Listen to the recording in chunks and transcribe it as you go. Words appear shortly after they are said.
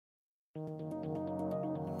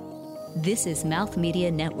This is Mouth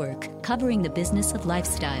Media Network, covering the business of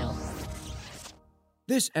lifestyle.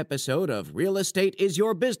 This episode of Real Estate is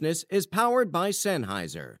Your Business is powered by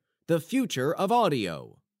Sennheiser, the future of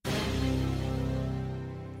audio.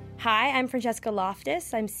 Hi, I'm Francesca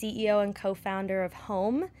Loftus. I'm CEO and co-founder of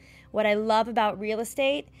Home. What I love about real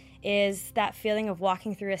estate is that feeling of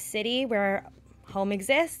walking through a city where home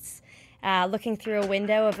exists, looking through a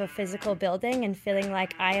window of a physical building and feeling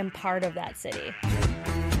like I am part of that city.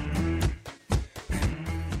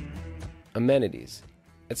 Amenities.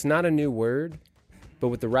 It's not a new word, but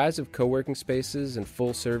with the rise of co-working spaces and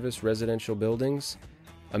full-service residential buildings,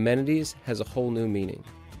 amenities has a whole new meaning.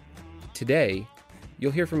 Today,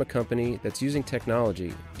 you'll hear from a company that's using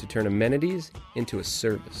technology to turn amenities into a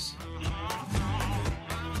service.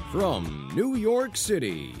 From New York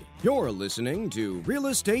City, you're listening to Real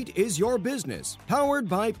Estate is Your Business, powered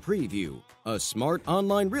by Preview, a smart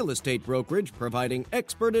online real estate brokerage providing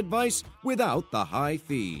expert advice without the high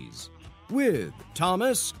fees. With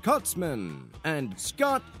Thomas Kutzman and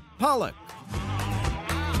Scott Pollock.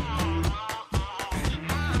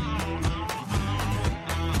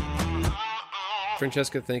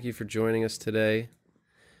 Francesca, thank you for joining us today.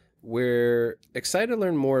 We're excited to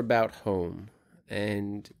learn more about Home,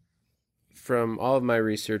 and from all of my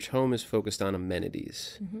research, Home is focused on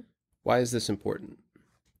amenities. Mm-hmm. Why is this important?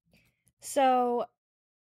 So,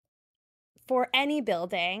 for any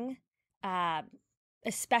building,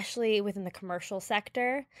 especially within the commercial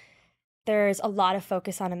sector, there's a lot of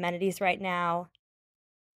focus on amenities right now.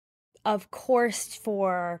 Of course,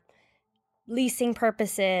 for leasing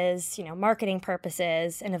purposes, marketing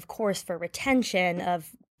purposes, and of course for retention of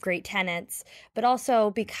great tenants, but also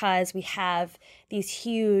because we have these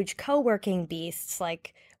huge co-working beasts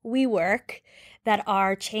like WeWork that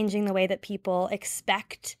are changing the way that people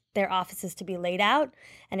expect their offices to be laid out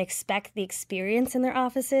and expect the experience in their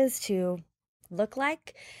offices to look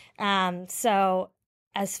like. So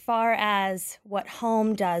as far as what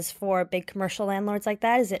Home does for big commercial landlords like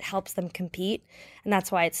that is it helps them compete. And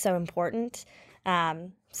that's why it's so important,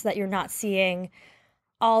 so that you're not seeing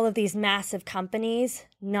all of these massive companies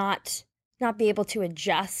not be able to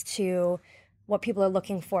adjust to what people are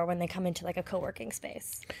looking for when they come into like a co-working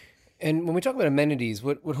space. And when we talk about amenities,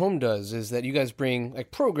 what Home does is that you guys bring like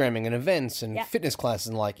programming and events and fitness classes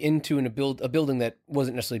and like into a building that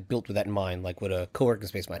wasn't necessarily built with that in mind, like what a co-working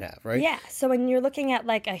space might have, right? Yeah. So when you're looking at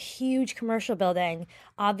like a huge commercial building,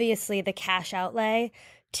 obviously the cash outlay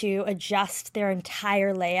to adjust their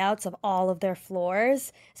entire layouts of all of their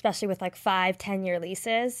floors, especially with like 5-10-year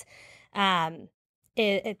leases,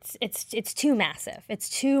 it's too massive. It's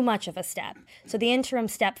too much of a step. So the interim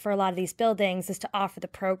step for a lot of these buildings is to offer the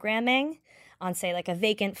programming on, say, like a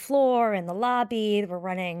vacant floor in the lobby. We're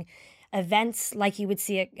running events like you would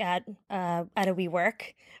see at a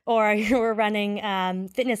WeWork, or we're running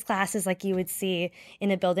fitness classes like you would see in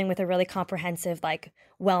a building with a really comprehensive like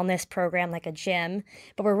wellness program like a gym.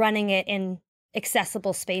 But we're running it in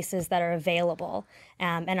accessible spaces that are available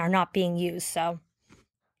and are not being used. So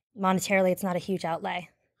monetarily, it's not a huge outlay.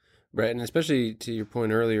 Right, and especially to your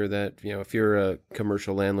point earlier that, if you're a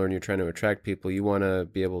commercial landlord and you're trying to attract people, you want to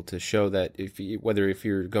be able to show that whether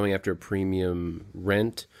you're going after a premium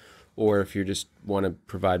rent or if you just want to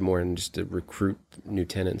provide more and just to recruit new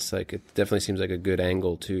tenants, like it definitely seems like a good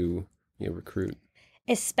angle to recruit.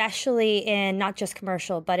 Especially in not just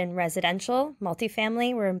commercial, but in residential,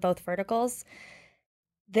 multifamily, we're in both verticals.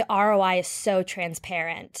 The ROI is so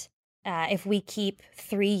transparent. If we keep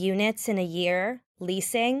 3 units in a year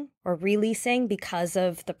leasing or releasing because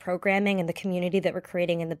of the programming and the community that we're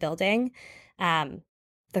creating in the building,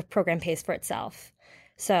 the program pays for itself.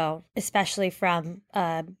 So especially from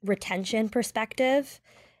a retention perspective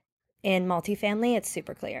in multifamily, it's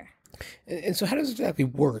super clear. And so how does it exactly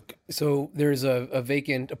work? So there's a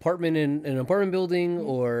vacant apartment in an apartment building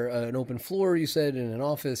or an open floor, you said, in an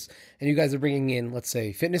office, and you guys are bringing in, let's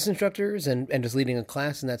say, fitness instructors and just leading a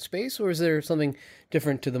class in that space? Or is there something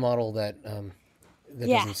different to the model that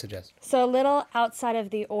doesn't suggest? So a little outside of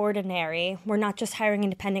the ordinary. We're not just hiring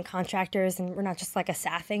independent contractors and we're not just like a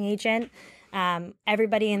staffing agent.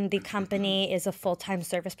 Everybody in the company is a full-time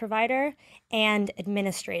service provider and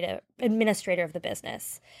administrator of the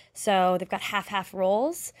business. So they've got half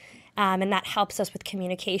roles, and that helps us with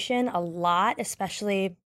communication a lot,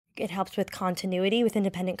 especially it helps with continuity with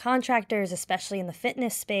independent contractors, especially in the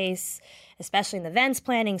fitness space, especially in the events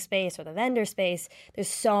planning space or the vendor space. There's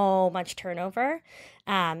so much turnover.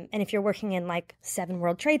 And if you're working in like 7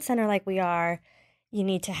 World Trade Center like we are, you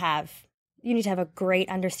need to have you need to have a great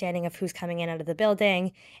understanding of who's coming in out of the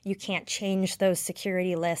building. You can't change those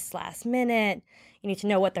security lists last minute. You need to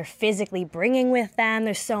know what they're physically bringing with them.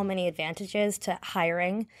 There's so many advantages to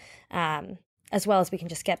hiring, as well as we can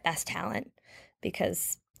just get best talent,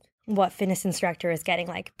 because what fitness instructor is getting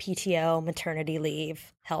like PTO, maternity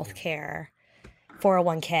leave, healthcare,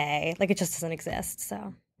 401k, like it just doesn't exist.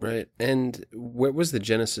 So Right. And what was the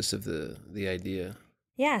genesis of the idea?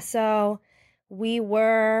 yeah, so we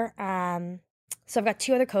were, so I've got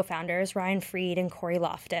two other co-founders, Ryan Freed and Corey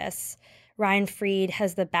Loftus. Ryan Freed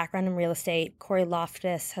has the background in real estate. Corey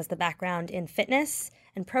Loftus has the background in fitness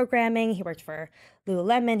and programming. He worked for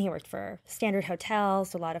Lululemon. He worked for Standard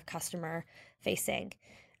Hotels, a lot of customer facing.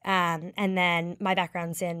 And then my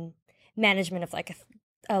background's in management of like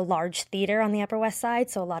a large theater on the Upper West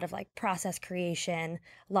Side. So a lot of like process creation,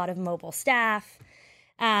 a lot of mobile staff.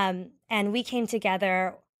 And we came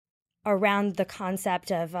together around the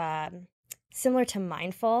concept of similar to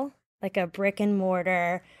Mindful, like a brick and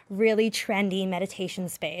mortar, really trendy meditation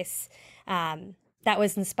space that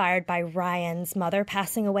was inspired by Ryan's mother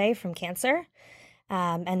passing away from cancer.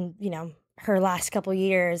 And, you know, her last couple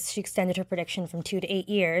years, she extended her prediction from 2 to 8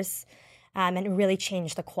 years. And it really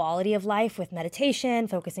changed the quality of life with meditation,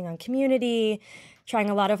 focusing on community, trying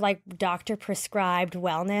a lot of like doctor prescribed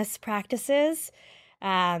wellness practices.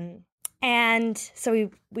 And so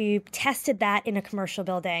we tested that in a commercial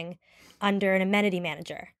building under an amenity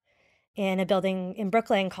manager in a building in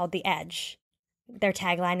Brooklyn called The Edge. Their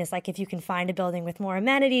tagline is like, if you can find a building with more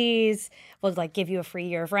amenities, we'll like give you a free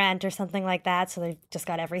year of rent or something like that. So they've just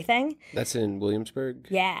got everything. That's in Williamsburg?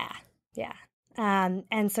 Yeah.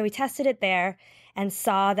 And so we tested it there and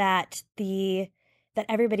saw that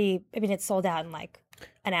everybody, I mean, it sold out in like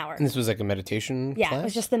an hour. And this was like a meditation Yeah, class? it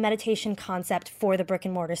was just the meditation concept for the brick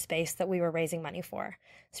and mortar space that we were raising money for.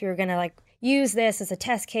 So we were going to like use this as a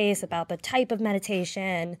test case about the type of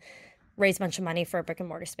meditation, raise a bunch of money for a brick and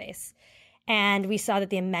mortar space. And we saw that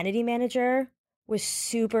the amenity manager was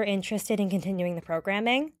super interested in continuing the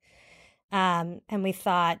programming. And we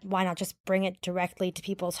thought, why not just bring it directly to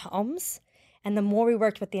people's homes? And the more we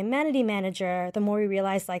worked with the amenity manager, the more we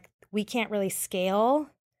realized like we can't really scale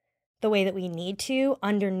the way that we need to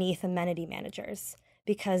underneath amenity managers,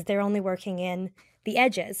 because they're only working in the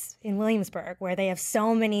edges in Williamsburg, where they have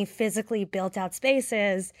so many physically built out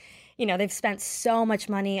spaces. You know, they've spent so much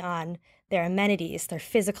money on their amenities, their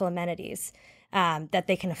physical amenities, that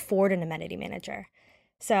they can afford an amenity manager.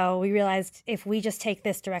 So we realized if we just take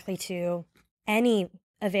this directly to any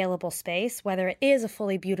available space, whether it is a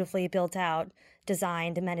fully beautifully built out,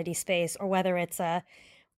 designed amenity space, or whether it's a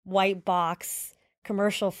white box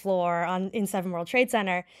commercial floor in Seven World Trade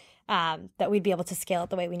Center, that we'd be able to scale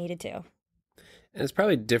it the way we needed to. And it's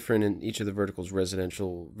probably different in each of the verticals,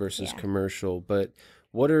 residential versus commercial, but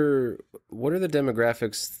what are the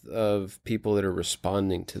demographics of people that are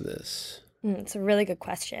responding to this? It's a really good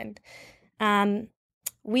question.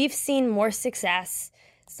 We've seen more success.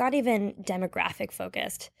 It's not even demographic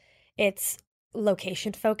focused. It's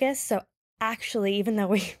location focused. So actually, even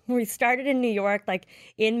though we started in New York, like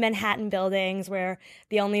in Manhattan buildings where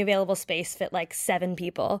the only available space fit like 7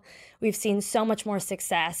 people, we've seen so much more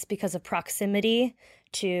success because of proximity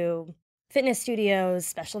to fitness studios,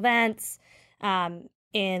 special events,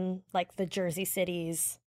 in like the Jersey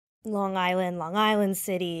cities, Long Island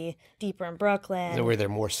City, deeper in Brooklyn. Is that where they're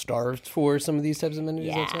more starved for some of these types of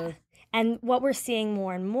amenities? Yeah. And what we're seeing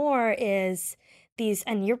more and more is these,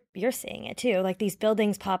 and you're seeing it too, like these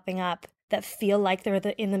buildings popping up that feel like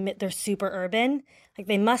they're super urban, like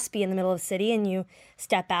they must be in the middle of the city, and you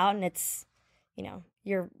step out and it's, you know,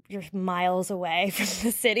 you're miles away from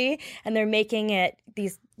the city, and they're making it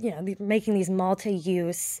these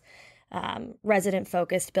multi-use, resident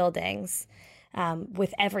focused buildings,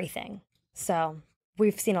 with everything. So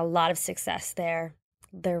we've seen a lot of success there.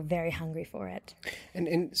 They're very hungry for it.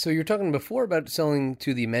 And so you're talking before about selling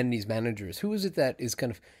to the amenities managers. Who is it that is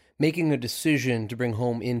kind of making a decision to bring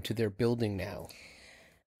home into their building now?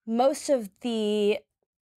 Most of the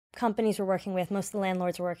companies we're working with, most of the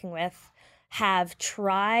landlords we're working with, have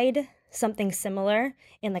tried something similar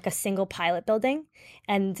in like a single pilot building,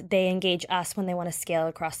 and they engage us when they want to scale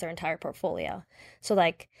across their entire portfolio. So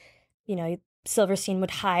like, you know, Silverstein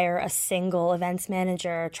would hire a single events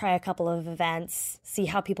manager, try a couple of events, see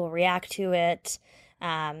how people react to it,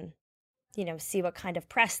 you know, see what kind of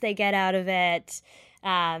press they get out of it,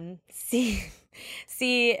 see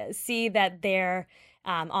that they're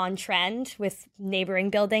on trend with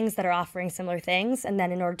neighboring buildings that are offering similar things. And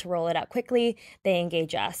then in order to roll it out quickly, they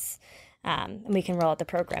engage us. And we can roll out the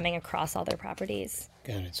programming across all their properties.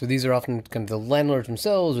 Got it. So these are often kind of the landlords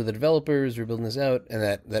themselves or the developers who are building this out, and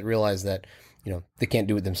that realize that they can't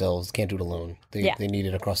do it themselves, can't do it alone. They need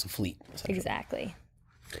it across the fleet. Exactly.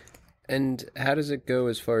 And how does it go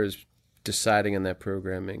as far as deciding on that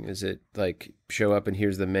programming? Is it like show up and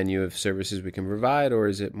here's the menu of services we can provide, or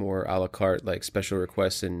is it more a la carte, like special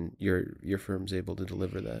requests, and your firm's able to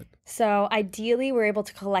deliver that? So ideally, we're able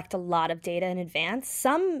to collect a lot of data in advance.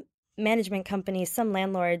 Some management companies, some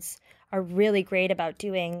landlords are really great about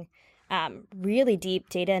doing really deep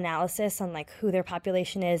data analysis on like who their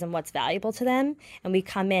population is and what's valuable to them. And we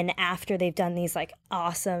come in after they've done these like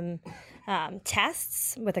awesome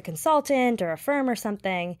tests with a consultant or a firm or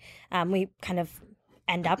something. We kind of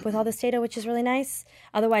end up with all this data, which is really nice.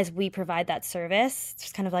 Otherwise, we provide that service. It's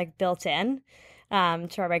just kind of like built in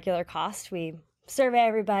to our regular cost. We survey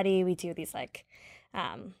everybody. We do these like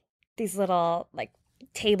these little like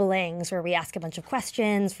tablings where we ask a bunch of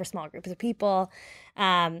questions for small groups of people,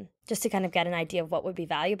 just to kind of get an idea of what would be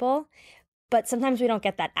valuable. But sometimes we don't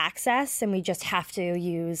get that access and we just have to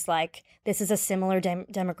use like, this is a similar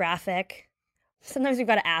demographic. Sometimes we've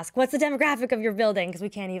got to ask, what's the demographic of your building? Because we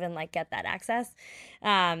can't even like get that access.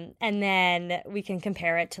 And then we can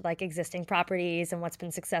compare it to like existing properties and what's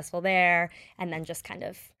been successful there, and then just kind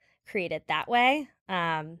of create it that way.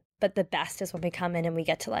 But the best is when we come in and we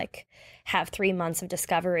get to like have 3 months of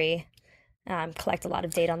discovery, collect a lot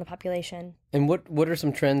of data on the population. And what are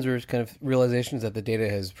some trends or kind of realizations that the data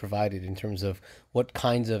has provided in terms of what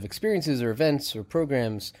kinds of experiences or events or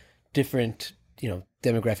programs different,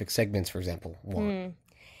 demographic segments, for example, want?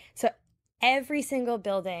 So every single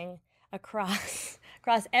building across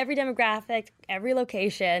every demographic, every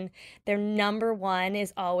location, their number one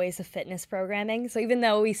is always a fitness programming. So even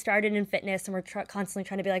though we started in fitness and we're constantly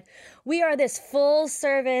trying to be like, we are this full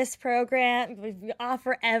service program, we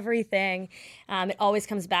offer everything, it always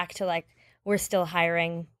comes back to like, we're still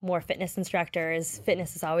hiring more fitness instructors.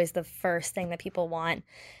 Fitness is always the first thing that people want.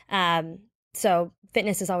 So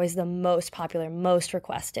fitness is always the most popular, most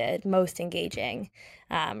requested, most engaging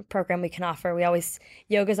program we can offer.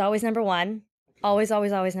 Yoga is always number one. Always,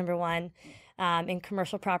 always, always number one. In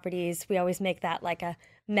commercial properties, we always make that like a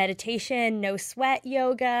meditation, no sweat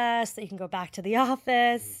yoga, so that you can go back to the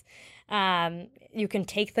office. You can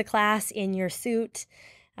take the class in your suit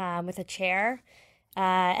with a chair.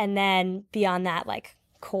 And then beyond that, like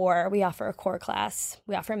core, we offer a core class.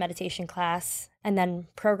 We offer a meditation class. And then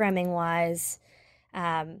programming wise,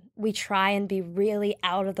 we try and be really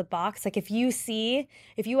out of the box. Like if you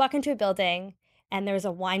walk into a building and there's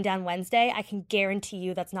a Wind Down Wednesday, I can guarantee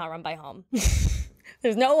you that's not run by Home.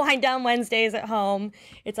 There's no Wind Down Wednesdays at Home.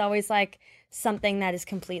 It's always like something that is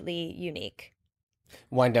completely unique.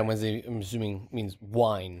 Wind Down Wednesday, I'm assuming, means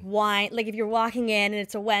wine. Wine, like if you're walking in and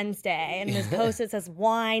it's a Wednesday and this post-it says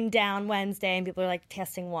Wind Down Wednesday and people are like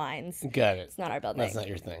testing wines. Got it. It's not our building. That's not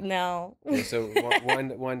your thing. No. So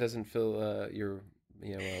wine doesn't fill your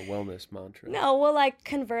wellness mantra. No, we'll like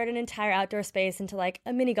convert an entire outdoor space into like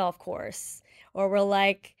a mini golf course, or we'll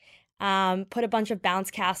like put a bunch of bounce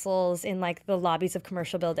castles in like the lobbies of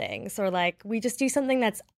commercial buildings, or like we just do something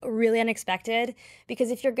that's really unexpected. Because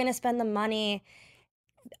if you're going to spend the money,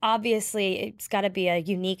 obviously it's got to be a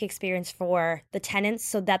unique experience for the tenants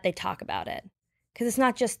so that they talk about it. Because it's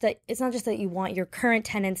not just that you want your current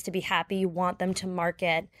tenants to be happy, you want them to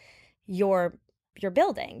market your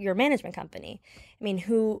building, your management company. I mean,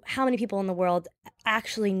 how many people in the world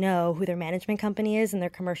actually know who their management company is in their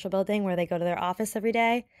commercial building where they go to their office every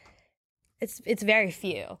day? It's very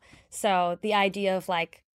few. So the idea of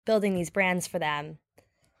like building these brands for them,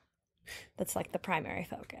 that's like the primary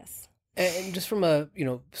focus. And just from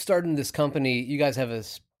starting this company, you guys have a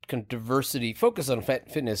kind of diversity, focus on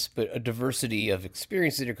fitness, but a diversity of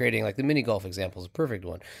experiences you're creating. Like the mini golf example is a perfect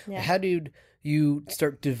one. Yeah. How did you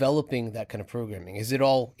start developing that kind of programming? Is it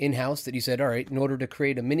all in-house that you said, all right, in order to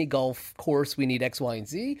create a mini golf course, we need X, Y, and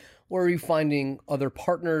Z? Or are you finding other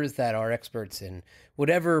partners that are experts in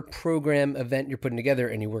whatever program event you're putting together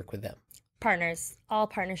and you work with them? Partners, all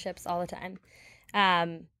partnerships all the time.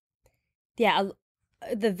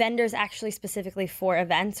 The vendors actually specifically for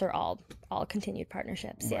events are all continued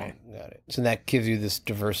partnerships. Right, got it. So that gives you this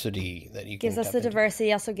diversity that you gives can us the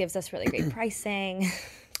diversity. Also gives us really great pricing.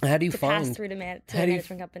 How do you pass through to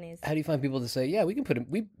management companies? How do you find people to say, yeah, we can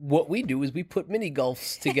what we do is we put mini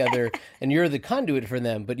golfs together, and you're the conduit for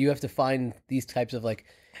them, but you have to find these types of like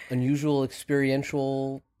unusual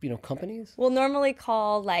experiential companies? We'll normally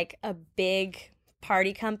call like a big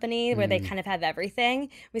party company where they kind of have everything.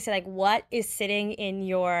 We say like, what is sitting in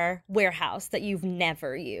your warehouse that you've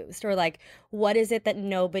never used? Or like, what is it that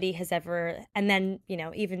nobody has ever, and then,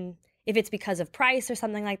 even if it's because of price or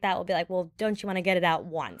something like that, we'll be like, well, don't you want to get it out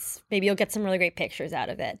once? Maybe you'll get some really great pictures out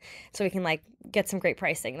of it. So we can like get some great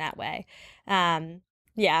pricing that way.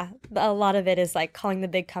 Yeah, a lot of it is like calling the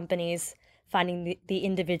big companies, finding the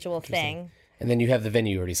individual thing. And then you have the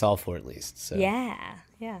venue already solved for at least. So Yeah.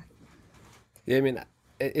 Yeah, I mean,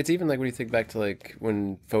 it's even like when you think back to like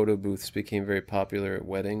when photo booths became very popular at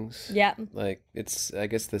weddings. Yeah. Like it's, I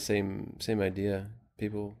guess, the same idea.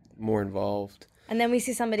 People more involved. And then we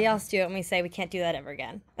see somebody else do it and we say, we can't do that ever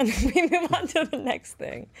again. And then we move on to the next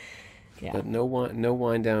thing. Yeah. But no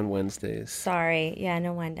wind down Wednesdays. Sorry. Yeah,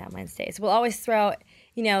 no wind down Wednesdays. We'll always throw,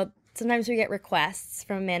 you know, sometimes we get requests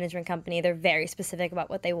from a management company. They're very specific about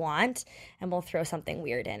what they want, and we'll throw something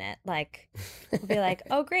weird in it. Like, we'll be like,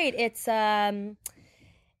 oh, great, it's a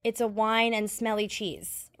wine and smelly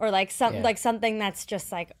cheese, or like like something that's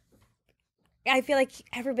just like. I feel like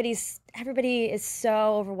everybody is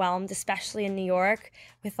so overwhelmed, especially in New York,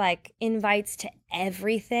 with like invites to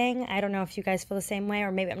everything. I don't know if you guys feel the same way,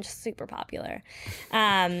 or maybe I'm just super popular.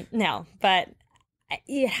 No, but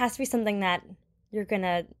it has to be something that you're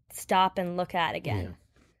gonna stop and look at again.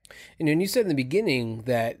 Yeah. And you said in the beginning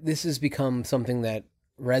that this has become something that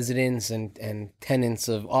residents and tenants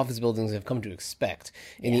of office buildings have come to expect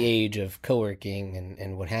in the age of co-working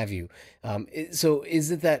and what have you. So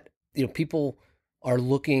is it that, you know, people are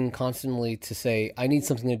looking constantly to say, I need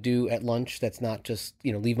something to do at lunch that's not just,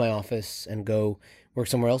 you know, leave my office and go work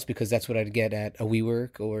somewhere else because that's what I'd get at a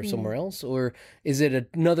WeWork or somewhere else? Or is it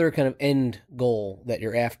another kind of end goal that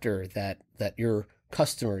you're after that your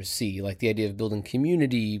customers see, like the idea of building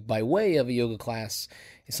community by way of a yoga class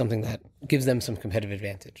is something that gives them some competitive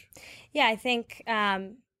advantage? Yeah, I think,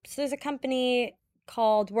 so there's a company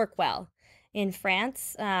called Workwell in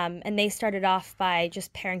France, and they started off by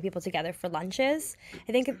just pairing people together for lunches.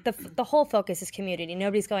 I think the whole focus is community.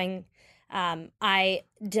 Nobody's going, I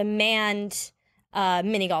demand a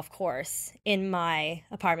mini golf course in my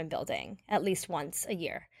apartment building at least once a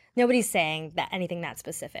year. Nobody's saying that anything that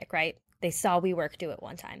specific, right? They saw WeWork do it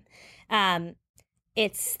one time.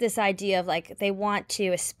 It's this idea of like they want to,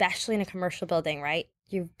 especially in a commercial building, right?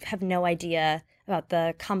 You have no idea about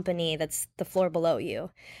the company that's the floor below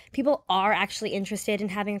you. People are actually interested in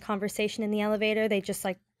having a conversation in the elevator. They just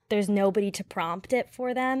like, there's nobody to prompt it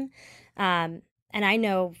for them. And I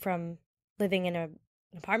know from living in an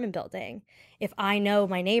apartment building, if I know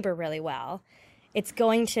my neighbor really well, it's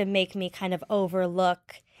going to make me kind of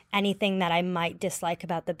overlook anything that I might dislike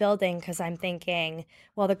about the building, because I'm thinking,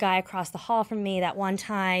 well, the guy across the hall from me that one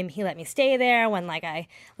time, he let me stay there when like I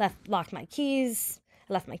left my keys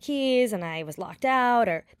and I was locked out.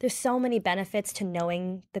 Or there's so many benefits to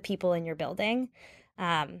knowing the people in your building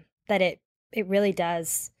that it really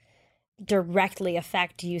does directly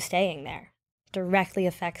affect you staying there, directly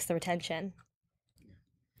affects the retention.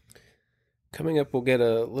 Coming up, we'll get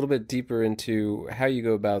a little bit deeper into how you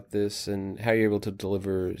go about this and how you're able to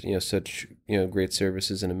deliver, such, great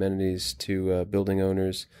services and amenities to building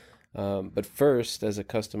owners. But first, as a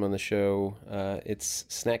custom on the show, it's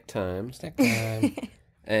snack time. Snack time.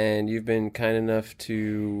 And you've been kind enough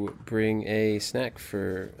to bring a snack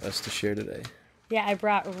for us to share today. Yeah, I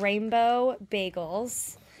brought rainbow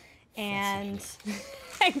bagels and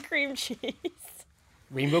cream cheese.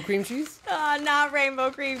 Rainbow cream cheese? Not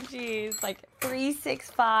rainbow cream cheese. Like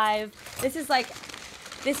 365.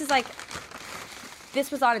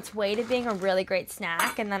 This was on its way to being a really great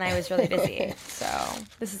snack, and then I was really busy. So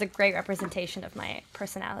this is a great representation of my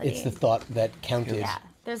personality. It's the thought that counted. Yeah.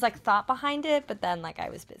 There's like thought behind it, but then like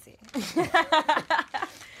I was busy.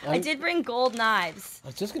 I did bring gold knives. I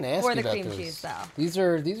was just going to ask for you the about cream those. cheese, though. These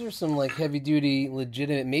are some like heavy duty,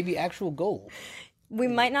 legitimate, maybe actual gold. We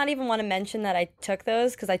might not even want to mention that I took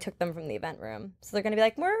those because I took them from the event room. So they're going to be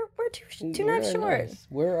like, we're two knives short. Nice.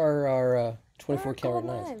 Where are our 24 karat gold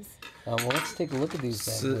knives? Well, let's take a look at these.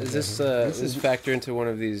 So is this factor into one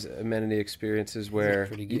of these amenity experiences where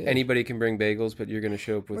anybody can bring bagels, but you're going to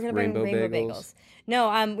show up with rainbow bagels?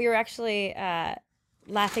 No, we were actually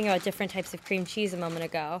laughing about different types of cream cheese a moment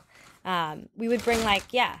ago. We would bring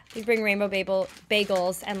we'd bring rainbow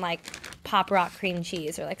bagels and like Pop Rock cream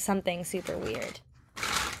cheese or like something super weird.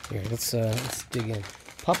 Here, let's dig in.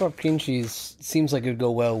 Pop Rock cream cheese seems like it would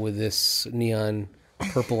go well with this neon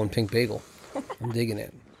purple and pink bagel. I'm digging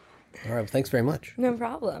it. All right, well, thanks very much. No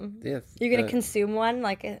problem. Yeah, you're gonna consume one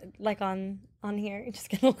like on here. You're just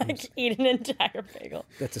gonna eat an entire bagel.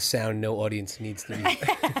 That's a sound no audience needs to be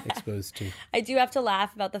exposed to. I do have to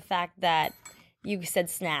laugh about the fact that you said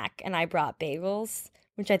snack and I brought bagels,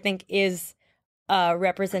 which I think is a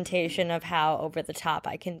representation of how over the top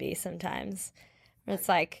I can be sometimes. It's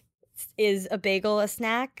like is a bagel a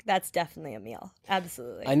snack? That's definitely a meal.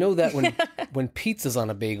 Absolutely. I know that when pizza's on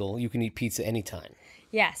a bagel, you can eat pizza anytime.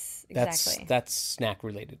 Yes, exactly. That's snack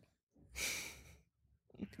related.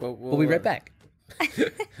 Well, We'll be right back.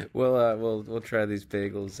 We'll try these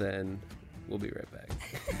bagels and we'll be right back.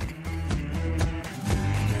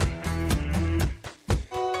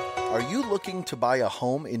 Are you looking to buy a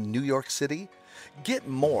home in New York City? Get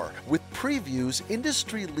more with Preview's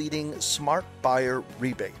industry-leading Smart Buyer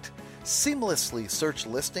Rebate. Seamlessly search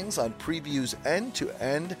listings on Preview's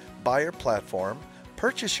end-to-end buyer platform,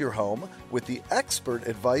 purchase your home with the expert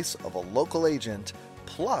advice of a local agent,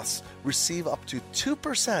 plus receive up to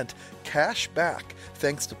 2% cash back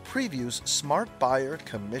thanks to Preview's Smart Buyer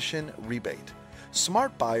Commission Rebate.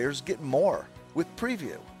 Smart buyers get more with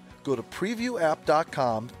Preview. Go to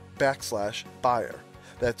previewapp.com/buyer.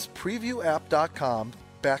 That's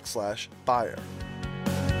previewapp.com/buyer.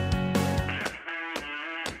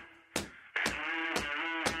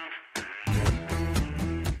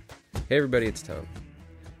 Hey everybody, it's Tom.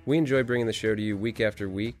 We enjoy bringing the show to you week after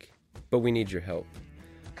week, but we need your help.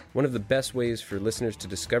 One of the best ways for listeners to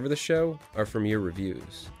discover the show are from your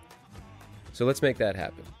reviews. So let's make that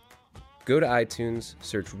happen. Go to iTunes,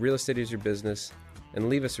 search Real Estate is Your Business, and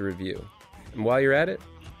leave us a review. And while you're at it,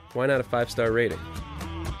 why not a 5-star rating?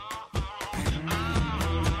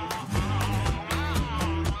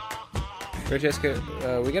 Right, Jessica,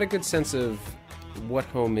 we got a good sense of what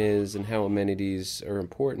home is and how amenities are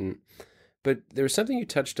important, but there was something you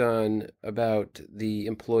touched on about the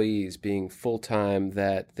employees being full-time,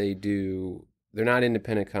 that they're not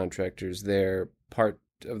independent contractors, they're part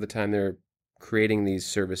of the time they're creating these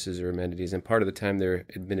services or amenities, and part of the time they're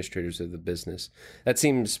administrators of the business. That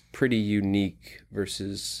seems pretty unique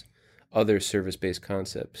versus other service-based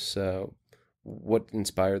concepts. So what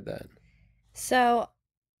inspired that? So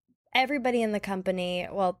everybody in the company,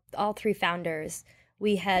 well, all three founders,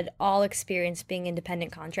 we had all experienced being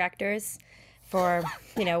independent contractors for,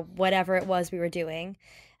 whatever it was we were doing.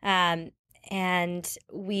 And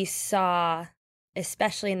we saw,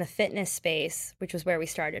 especially in the fitness space, which was where we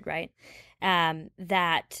started, right?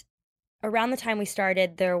 That around the time we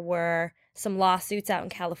started, there were some lawsuits out in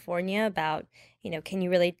California about,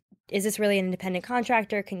 is this really an independent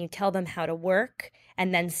contractor? Can you tell them how to work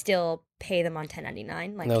and then still pay them on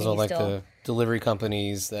 1099? Like, those are like the delivery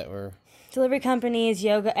companies that were... Delivery companies,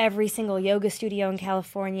 yoga, every single yoga studio in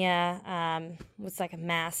California was like a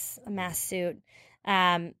mass suit.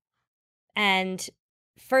 And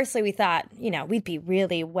firstly, we thought, we'd be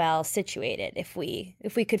really well situated if we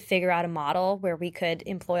could figure out a model where we could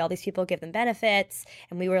employ all these people, give them benefits,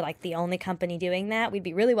 and we were like the only company doing that. We'd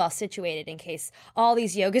be really well situated in case all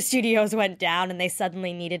these yoga studios went down and they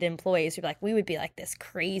suddenly needed employees. We would be like this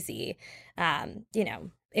crazy,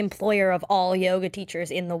 employer of all yoga teachers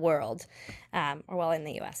in the world, in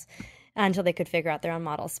the US, until they could figure out their own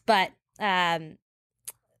models. But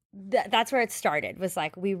that's where it started, was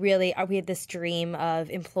like we had this dream of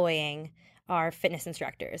employing our fitness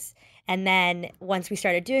instructors. And then once we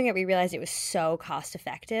started doing it, we realized it was so cost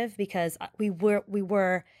effective because we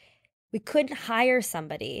couldn't hire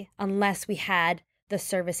somebody unless we had the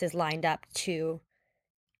services lined up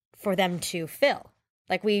for them to fill.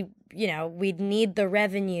 Like we'd need the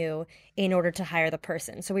revenue in order to hire the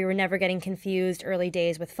person. So we were never getting confused early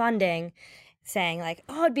days with funding, saying like,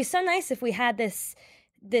 oh, it'd be so nice if we had this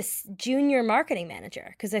junior marketing manager,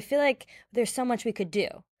 because I feel like there's so much we could do.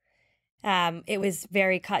 It was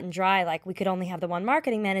very cut and dry. Like we could only have the one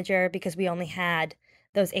marketing manager because we only had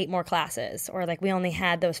those 8 more classes, or like we only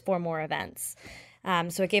had those 4 more events.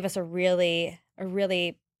 So it gave us a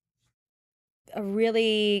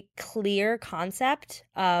really clear concept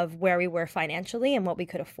of where we were financially and what we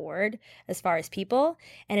could afford as far as people.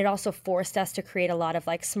 And it also forced us to create a lot of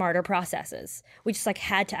like smarter processes. We just like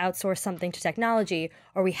had to outsource something to technology,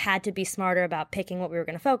 or we had to be smarter about picking what we were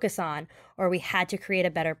going to focus on, or we had to create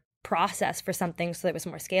a better process for something so that it was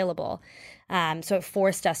more scalable. So it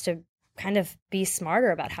forced us to kind of be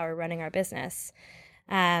smarter about how we're running our business.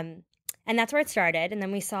 And that's where it started. And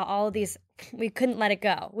then we saw all of these, we couldn't let it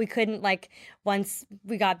go. We couldn't, like, once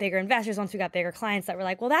we got bigger investors, once we got bigger clients that were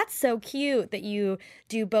like, well, that's so cute that you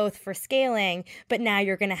do both for scaling, but now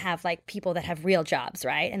you're going to have like people that have real jobs,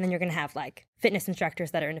 right? And then you're going to have like fitness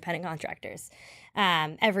instructors that are independent contractors.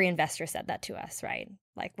 Every investor said that to us, right?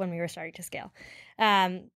 Like when we were starting to scale.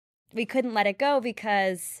 We couldn't let it go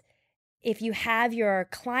because if you have your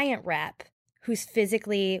client rep who's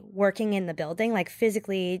physically working in the building, like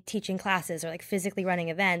physically teaching classes or like physically running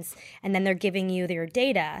events, and then they're giving you their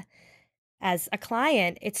data as a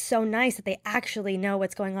client, it's so nice that they actually know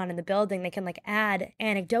what's going on in the building. They can like add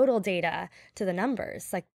anecdotal data to the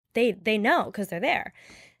numbers. Like they know because they're there.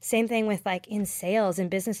 Same thing with like in sales and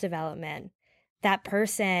business development. That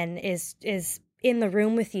person is in the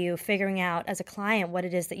room with you, figuring out as a client what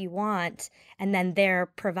it is that you want, and then they're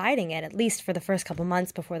providing it, at least for the first couple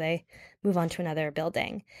months before they move on to another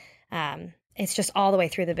building. It's just all the way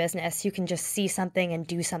through the business. You can just see something and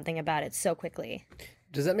do something about it so quickly.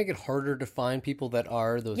 Does that make it harder to find people that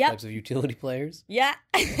are those Yep. types of utility players? Yeah.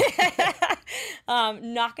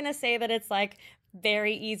 Not going to say that it's like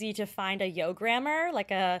very easy to find a yogrammer,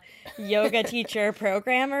 like a yoga teacher,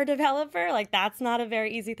 programmer, developer. Like that's not a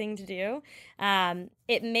very easy thing to do.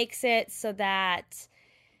 It makes it so that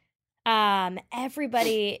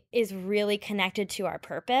everybody is really connected to our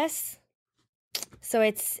purpose.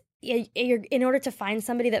 So you're in order to find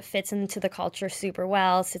somebody that fits into the culture super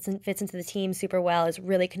well, fits into the team super well, is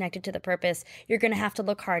really connected to the purpose, you're going to have to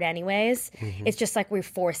look hard anyways. Mm-hmm. It's just like we're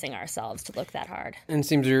forcing ourselves to look that hard. And it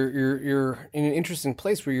seems you're in an interesting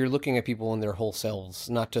place where you're looking at people in their whole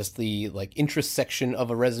selves, not just the like interest section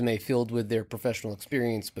of a resume filled with their professional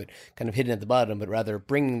experience, but kind of hidden at the bottom, but rather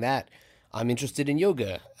bringing that I'm interested in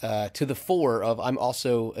yoga to the fore of I'm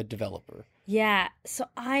also a developer. Yeah. So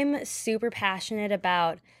I'm super passionate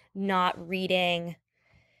about not reading.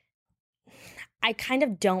 I kind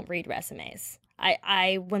of don't read resumes.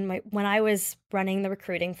 When I was running the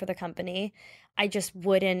recruiting for the company, I just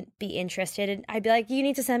wouldn't be interested. I'd be like, you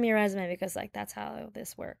need to send me a resume because like that's how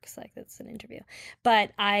this works. Like it's an interview.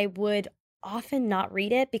 But I would often not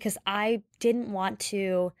read it because I didn't want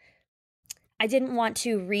to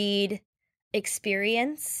read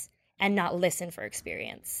experience and not listen for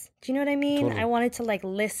experience. Do you know what I mean? Totally. I wanted to like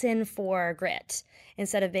listen for grit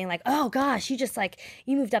instead of being like, oh gosh, you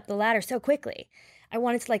moved up the ladder so quickly. I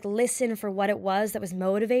wanted to like listen for what it was that was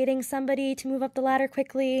motivating somebody to move up the ladder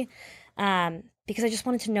quickly, because I just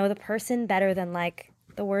wanted to know the person better than like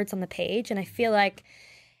the words on the page. And I feel like,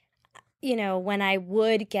 you know, when I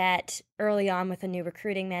would get early on with a new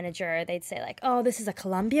recruiting manager, they'd say like, oh, this is a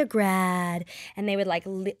Columbia grad. And they would like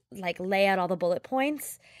lay out all the bullet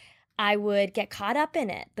points. I would get caught up in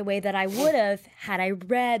it the way that I would have had I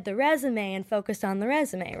read the resume and focused on the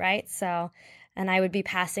resume, right? So, and I would be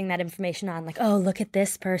passing that information on like, oh, look at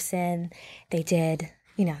this person. They did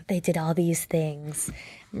all these things.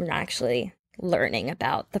 We're not actually learning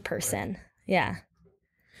about the person. Yeah.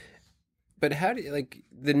 But how do you, like,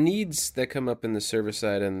 the needs that come up in the service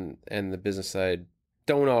side and the business side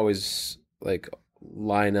don't always like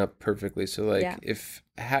line up perfectly. So like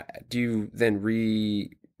do you then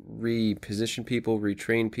reposition people,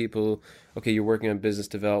 retrain people? Okay, you're working on business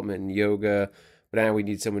development and yoga, but now we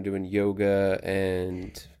need someone doing yoga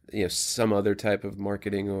and, you know, some other type of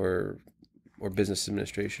marketing or business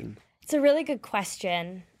administration. It's a really good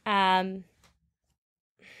question. I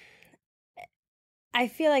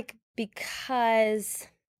feel like because,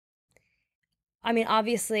 I mean,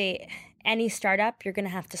 obviously any startup, you're going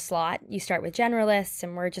to have to slot. You start with generalists,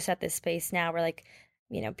 and we're just at this space now where like,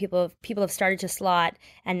 you know, people have started to slot,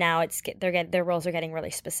 and now their roles are getting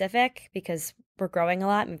really specific because we're growing a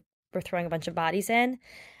lot and we're throwing a bunch of bodies in.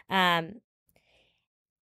 I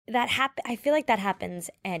feel like that happens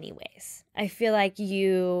anyways. I feel like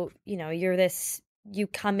you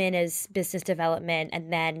come in as business development,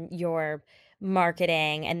 and then you're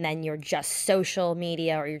marketing, and then you're just social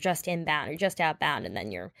media, or you're just inbound, or you're just outbound, and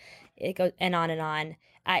then it goes and on and on.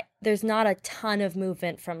 There's not a ton of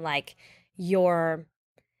movement from like you're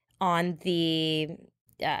on the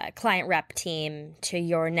client rep team to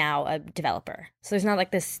you're now a developer. So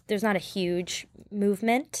there's not a huge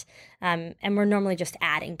movement. And we're normally just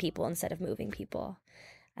adding people instead of moving people.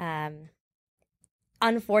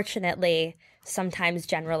 Unfortunately, sometimes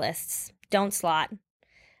generalists don't slot.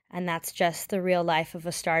 And that's just the real life of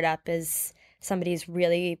a startup, is somebody's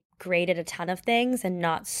really great at a ton of things and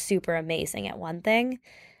not super amazing at one thing.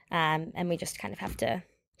 And we just kind of have to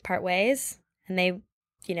part ways, and they,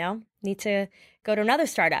 you know, need to go to another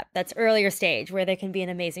startup that's earlier stage where they can be an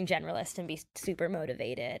amazing generalist and be super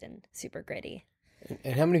motivated and super gritty.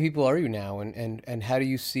 And how many people are you now? And how do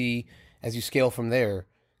you see, as you scale from there,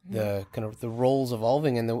 the kind of the roles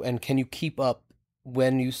evolving, and can you keep up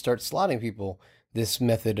when you start slotting people, this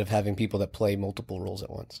method of having people that play multiple roles at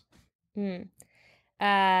once? I'm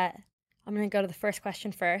going to go to the first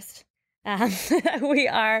question first. We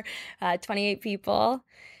are 28 people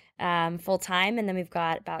full-time, and then we've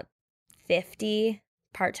got about 50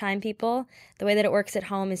 part-time people. The way that it works at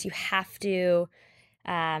home is you have to,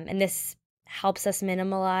 and this helps us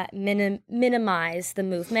minimize the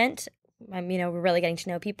movement. You know, we're really getting to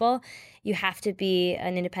know people. You have to be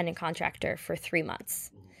an independent contractor for 3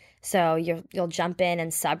 months. So you'll jump in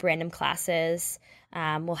and sub random classes.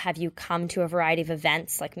 We'll have you come to a variety of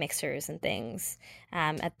events like mixers and things.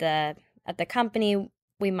 At the company,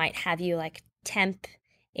 we might have you like temp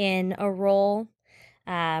in a role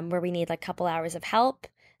where we need like a couple hours of help,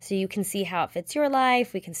 so you can see how it fits your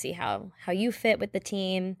life. We can see how you fit with the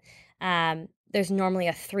team. There's normally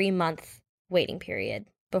a 3-month waiting period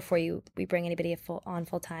before we bring anybody on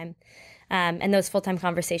full time, and those full time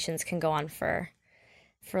conversations can go on for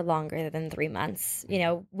longer than 3 months. You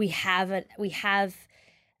know, we have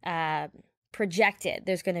projected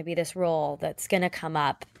there's going to be this role that's going to come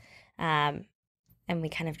up, and we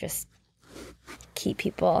kind of just keep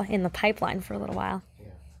people in the pipeline for a little while.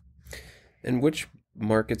 And which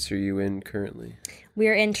markets are you in currently?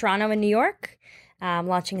 We're in Toronto and New York,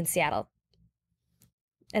 launching in Seattle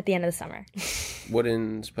at the end of the summer. What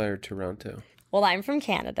inspired Toronto? Well, I'm from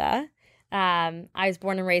Canada. I was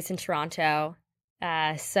born and raised in Toronto.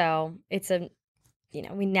 So it's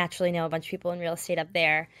we naturally know a bunch of people in real estate up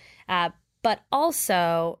there. But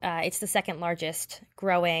also, it's the second largest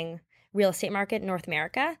growing real estate market in North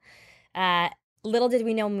America. Little did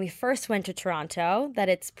we know when we first went to Toronto that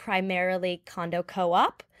it's primarily condo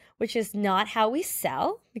co-op, which is not how we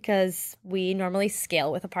sell, because we normally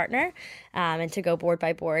scale with a partner, and to go board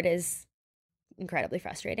by board is incredibly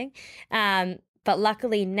frustrating. But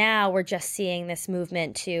luckily now we're just seeing this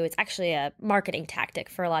movement to, it's actually a marketing tactic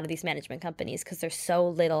for a lot of these management companies because there's so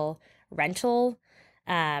little rental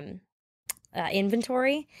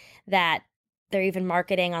inventory that they're even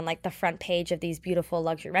marketing on like the front page of these beautiful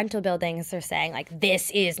luxury rental buildings. They're saying like, this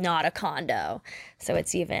is not a condo. So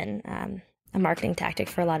it's even a marketing tactic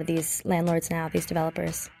for a lot of these landlords now, these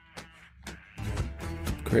developers.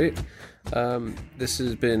 Great. This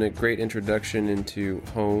has been a great introduction into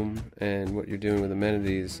home and what you're doing with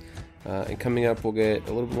amenities. And coming up, we'll get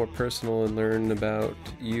a little bit more personal and learn about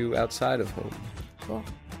you outside of home. Cool.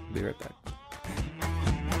 We'll be right back.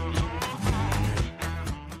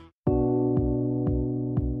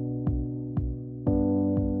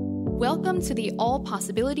 Welcome to the All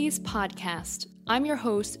Possibilities podcast. I'm your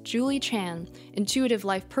host, Julie Chan, intuitive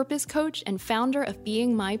life purpose coach and founder of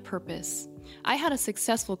Being My Purpose. I had a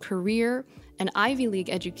successful career, an Ivy League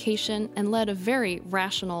education, and led a very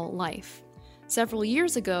rational life. Several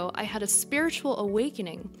years ago, I had a spiritual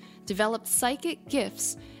awakening, developed psychic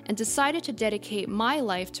gifts, and decided to dedicate my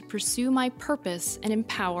life to pursue my purpose and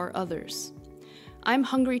empower others. I'm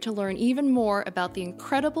hungry to learn even more about the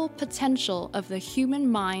incredible potential of the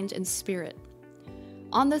human mind and spirit.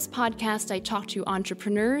 On this podcast, I talk to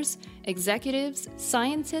entrepreneurs, executives,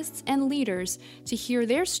 scientists, and leaders to hear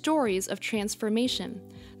their stories of transformation,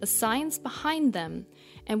 the science behind them,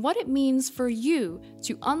 and what it means for you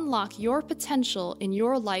to unlock your potential in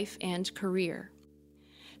your life and career.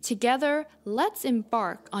 Together, let's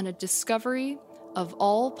embark on a discovery of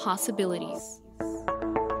all possibilities.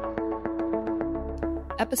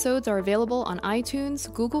 Episodes are available on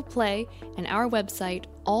iTunes, Google Play, and our website,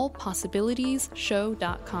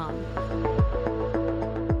 allpossibilitiesshow.com.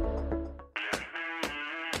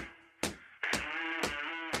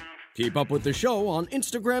 Keep up with the show on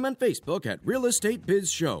Instagram and Facebook at Real Estate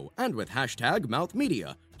Biz Show and with hashtag Mouth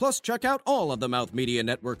Media. Plus, check out all of the Mouth Media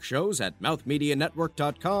Network shows at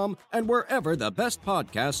mouthmedianetwork.com and wherever the best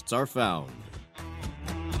podcasts are found.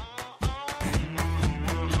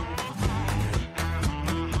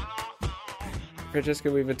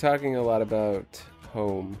 Francesca, we've been talking a lot about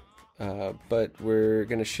home, but we're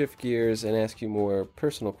going to shift gears and ask you more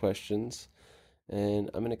personal questions. And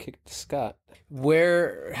I'm going to kick it to Scott.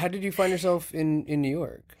 How did you find yourself in New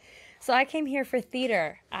York? So I came here for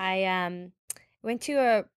theater. I went to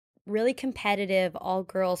a really competitive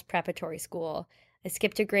all-girls preparatory school. I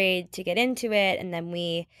skipped a grade to get into it, and then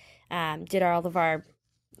we did all of our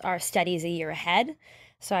studies a year ahead.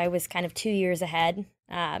 So I was kind of 2 years ahead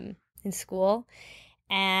in school.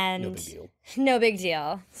 And No big deal. No big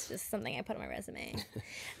deal. It's just something I put on my resume.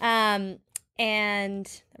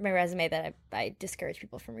 And my resume that I discourage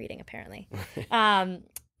people from reading, apparently.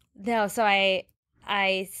 No, so I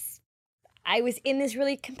was in this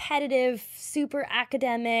really competitive, super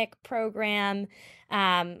academic program.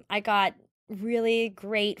 I got really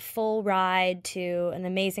great full ride to an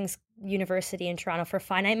amazing university in Toronto for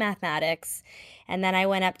finite mathematics. And then I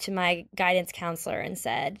went up to my guidance counselor and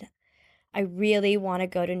said, I really want to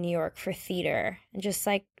go to New York for theater and just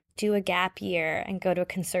like do a gap year and go to a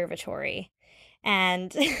conservatory.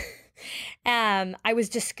 And I was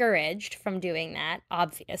discouraged from doing that,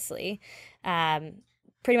 obviously.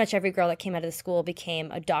 Pretty much every girl that came out of the school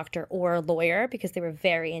became a doctor or a lawyer because they were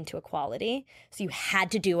very into equality. So you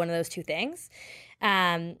had to do one of those two things.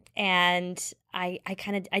 And I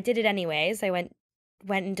did it anyways. I went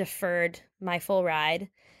went and deferred my full ride.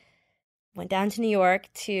 Went down to New York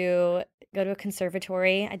to go to a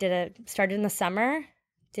conservatory. Started in the summer,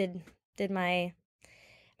 did my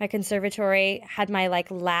conservatory, had my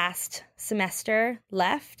last semester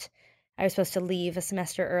left. I was supposed to leave a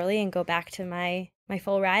semester early and go back to my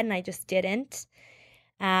full ride, and I just didn't.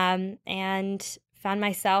 And found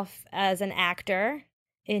myself as an actor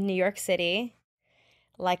in New York City,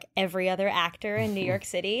 like every other actor in New York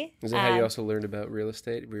City. Is that how you also learned about real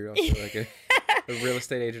estate? Were you also like a real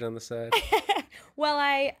estate agent on the side? Well,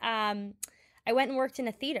 I went and worked in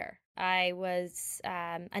a theater. I was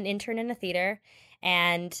an intern in a theater,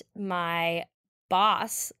 and my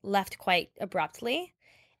boss left quite abruptly,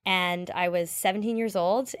 and I was 17 years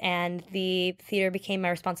old, and the theater became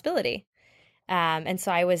my responsibility. And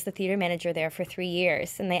so I was the theater manager there for 3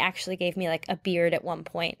 years, and they actually gave me a beard at one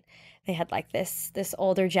point. They had this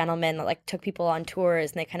older gentleman that took people on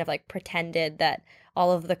tours, and they kind of pretended that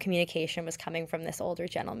all of the communication was coming from this older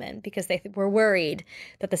gentleman because they were worried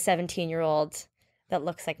that the 17-year-old that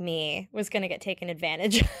looks like me was going to get taken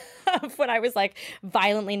advantage of when I was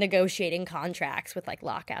violently negotiating contracts with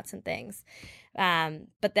lockouts and things.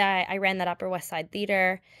 But I ran that Upper West Side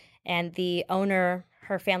Theater, and the owner,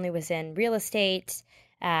 her family was in real estate.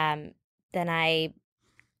 Then I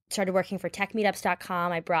started working for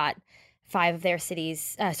techmeetups.com. I brought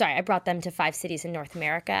I brought them to 5 cities in North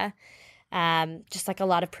America. Just a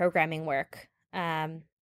lot of programming work.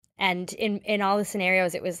 And in all the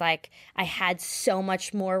scenarios, it was I had so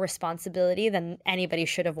much more responsibility than anybody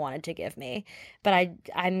should have wanted to give me. But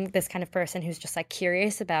I'm this kind of person who's just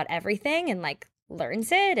curious about everything and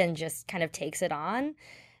learns it and just kind of takes it on,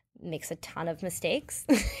 makes a ton of mistakes,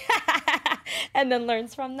 and then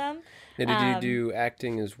learns from them. Now, did you do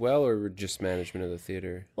acting as well, or just management of the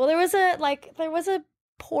theater? Well, there was a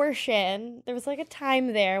portion. There was a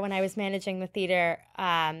time there when I was managing the theater,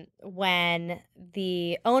 when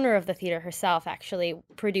the owner of the theater herself actually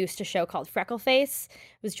produced a show called Freckleface.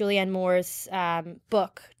 It was Julianne Moore's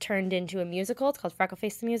book turned into a musical. It's called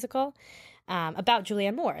Freckleface the Musical, about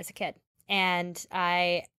Julianne Moore as a kid. And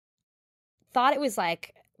I thought it was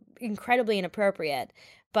incredibly inappropriate,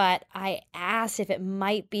 but I asked if it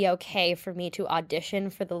might be okay for me to audition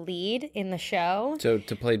for the lead in the show. So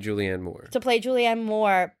to play Julianne Moore. To play Julianne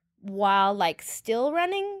Moore while still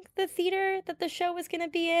running the theater that the show was going to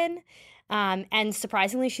be in. And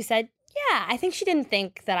surprisingly, she said, yeah, I think she didn't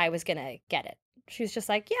think that I was going to get it. She was just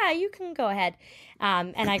yeah, you can go ahead.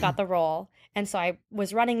 And I got the role. And so I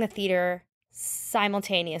was running the theater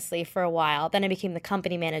simultaneously for a while. Then I became the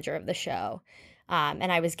company manager of the show.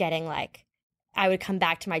 And I was getting I would come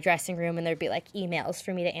back to my dressing room and there'd be emails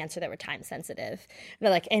for me to answer that were time sensitive.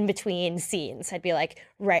 But in between scenes, I'd be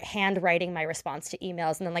handwriting my response to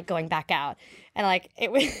emails and then going back out. And it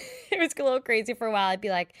was it was a little crazy for a while. I'd be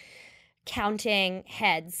counting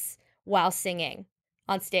heads while singing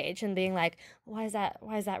on stage and being why is that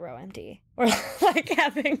row empty? Or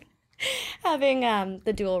having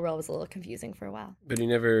the dual role was a little confusing for a while. But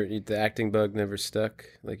the acting bug never stuck?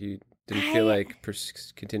 You didn't feel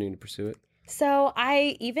continuing to pursue it? So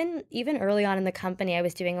I even early on in the company, I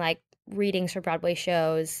was doing readings for Broadway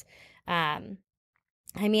shows. I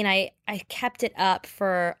kept it up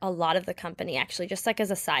for a lot of the company, actually, just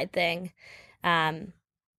as a side thing,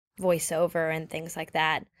 voiceover and things like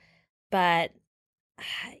that. But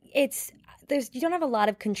you don't have a lot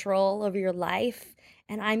of control over your life,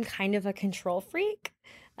 and I'm kind of a control freak.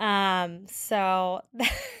 So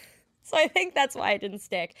I think that's why it didn't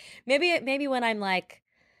stick. Maybe when I'm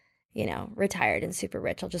retired and super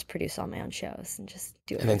rich, I'll just produce all my own shows and just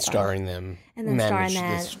do it. And then star in them. And then star in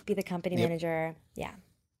them, be the company manager. Yeah.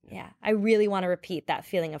 Yeah. I really want to repeat that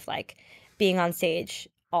feeling of being on stage,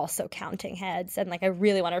 also counting heads. And I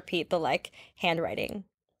really want to repeat the handwriting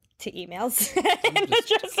to emails in the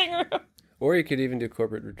dressing room. Or you could even do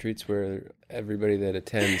corporate retreats where everybody that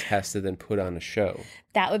attends has to then put on a show.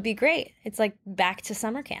 That would be great. It's back to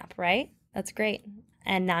summer camp, right? That's great.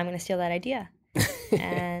 And now I'm going to steal that idea.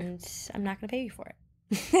 And I'm not going to pay you for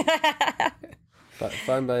it.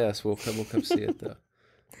 Fine by us. We'll come see it, though.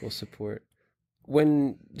 We'll support.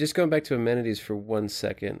 Just going back to amenities for 1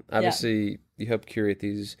 second, obviously you help curate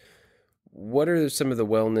these. What are some of the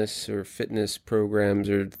wellness or fitness programs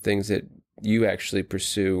or things that you actually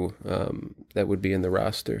pursue that would be in the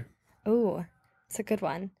roster? Ooh, it's a good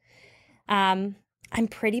one. I'm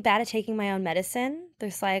pretty bad at taking my own medicine.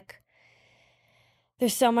 There's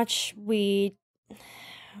so much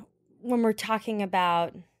when we're talking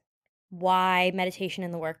about why meditation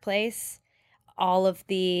in the workplace, all of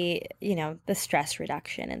the, the stress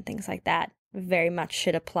reduction and things like that very much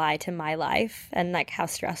should apply to my life and like how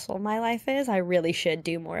stressful my life is. I really should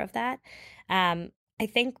do more of that. I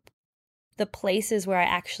think the places where I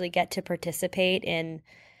actually get to participate in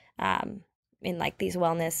like these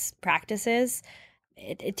wellness practices,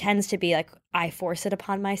 it tends to be like I force it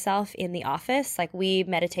upon myself in the office. Like we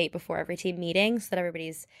meditate before every team meeting so that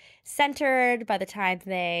everybody's centered by the time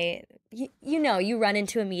you run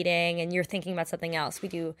into a meeting and you're thinking about something else. We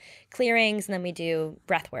do clearings and then we do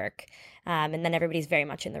breath work. And then everybody's very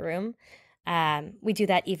much in the room. We do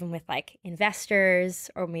that even with like investors,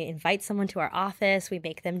 or when we invite someone to our office, we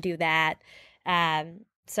make them do that.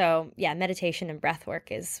 So yeah, meditation and breath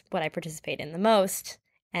work is what I participate in the most,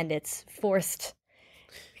 and it's forced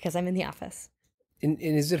because I'm in the office. And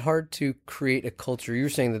is it hard to create a culture? You were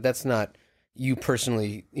saying that that's not you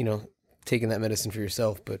personally, taking that medicine for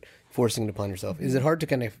yourself, but forcing it upon yourself. Is it hard to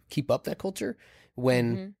kind of keep up that culture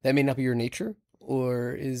when that may not be your nature?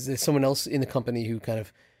 Or is there someone else in the company who kind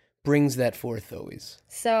of brings that forth always?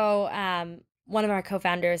 So one of our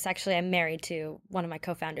co-founders, actually I'm married to one of my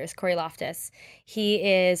co-founders, Corey Loftus. He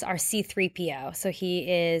is our C3PO. So he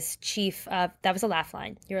is chief of, that was a laugh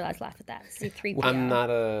line. You're allowed to laugh at that. C3PO. I'm not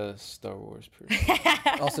a Star Wars person.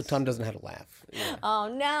 Also, Tom doesn't know how to laugh. Yeah. Oh,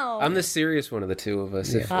 no. I'm the serious one of the two of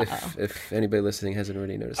us, if anybody listening hasn't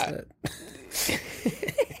already noticed that.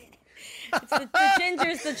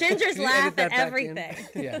 It's the gingers laugh at everything.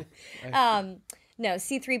 Yeah. No,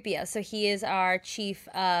 C3PO. So he is our chief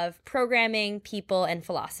of programming, people, and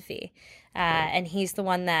philosophy. And he's the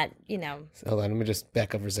one that, Hold on, let me just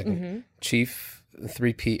back up for a second. Chief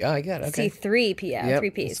 3P. Oh, I got it. Okay. C3PO, Yep, 3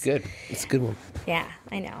 Ps. It's good. It's a good one. Yeah,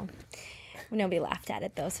 I know. Nobody laughed at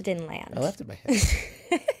it, though, so it didn't land. I laughed at my head.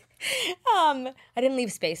 I didn't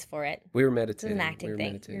leave space for it. We were meditating. It was an acting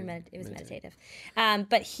thing. Meditating. It was meditative.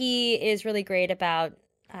 But he is really great about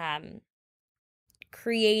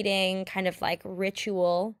creating kind of like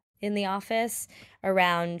ritual in the office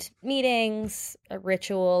around meetings, a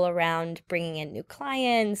ritual around bringing in new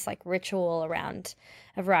clients, like ritual around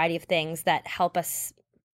a variety of things that help us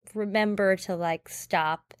remember to like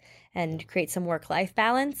stop and create some work-life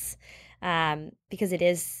balance, because it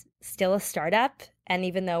is still a startup. And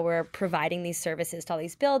even though we're providing these services to all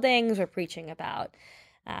these buildings, we're preaching about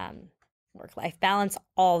work-life balance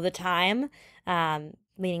all the time,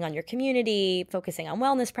 leaning on your community, focusing on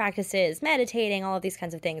wellness practices, meditating, all of these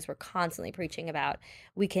kinds of things we're constantly preaching about.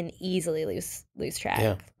 We can easily lose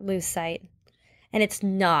track, lose sight. And it's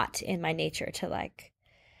not in my nature to like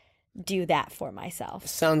do that for myself.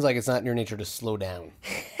 Sounds like it's not in your nature to slow down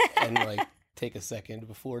and like take a second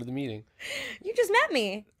before the meeting. You just met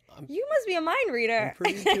me. You must be a mind reader. I'm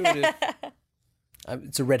pretty intuitive.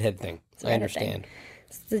 It's a redhead thing. I understand.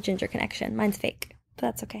 It's the ginger connection. Mine's fake, but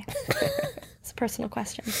that's okay. It's a personal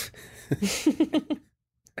question.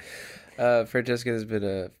 Francesca, this has been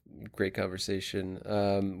a great conversation.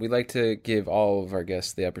 We'd like to give all of our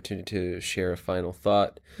guests the opportunity to share a final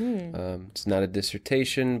thought. It's not a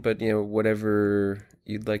dissertation, but whatever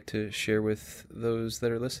you'd like to share with those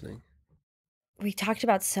that are listening. We talked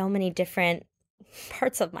about so many different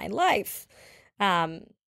parts of my life.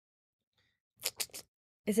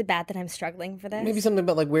 Is it bad that I'm struggling for this? Maybe something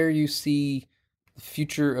about like where you see the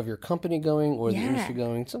future of your company going or the industry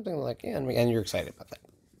going, something like, and you're excited about that.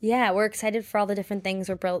 Yeah, we're excited for all the different things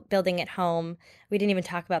we're building at home. We didn't even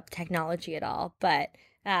talk about the technology at all, but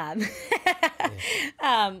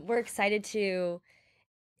we're excited to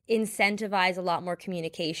incentivize a lot more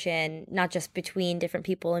communication, not just between different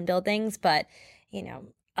people in buildings, but,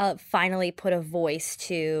 finally put a voice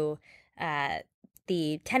to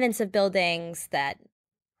the tenants of buildings that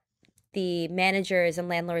the managers and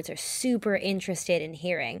landlords are super interested in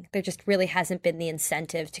hearing. There just really hasn't been the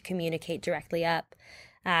incentive to communicate directly up.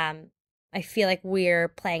 I feel like we're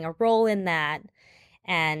playing a role in that,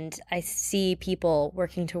 and I see people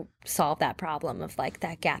working to solve that problem of like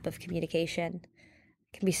that gap of communication.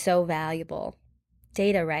 It can be so valuable.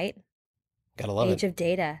 Data, right? Gotta love it. Age of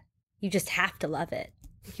data. You just have to love it.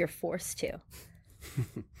 You're forced to.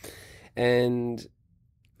 And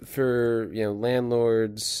for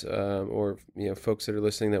landlords or folks that are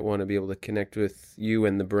listening that want to be able to connect with you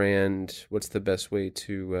and the brand, what's the best way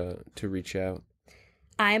to reach out?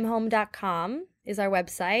 IamHome.com is our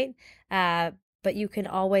website, but you can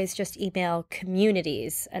always just email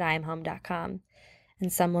communities@IamHome.com,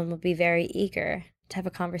 and someone will be very eager to have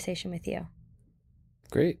a conversation with you.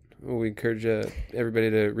 Great. Well, we encourage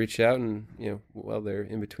everybody to reach out and while they're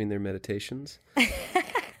in between their meditations.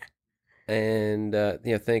 And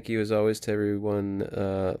thank you as always to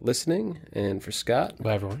everyone listening. And for Scott,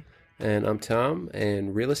 bye everyone. And I'm Tom,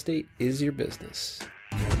 and real estate is your business.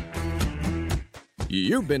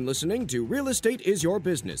 You've been listening to Real Estate is Your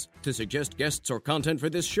Business. To suggest guests or content for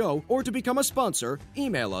this show or to become a sponsor,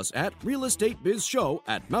 email us at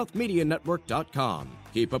realestatebizshow@mouthmedianetwork.com.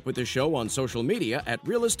 Keep up with the show on social media at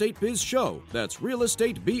Real Estate Biz Show. That's Real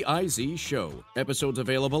Estate BIZ Show. Episodes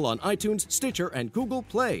available on iTunes, Stitcher, and Google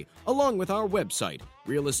Play, along with our website,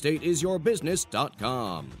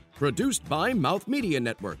 realestateisyourbusiness.com. Produced by Mouth Media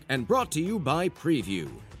Network and brought to you by Preview.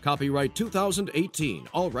 Copyright 2018,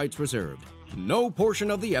 all rights reserved. No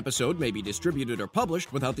portion of the episode may be distributed or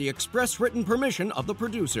published without the express written permission of the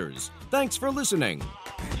producers. Thanks for listening.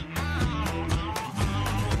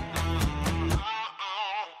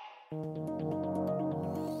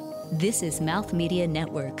 This is Mouth Media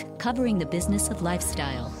Network, covering the business of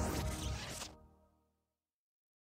lifestyle.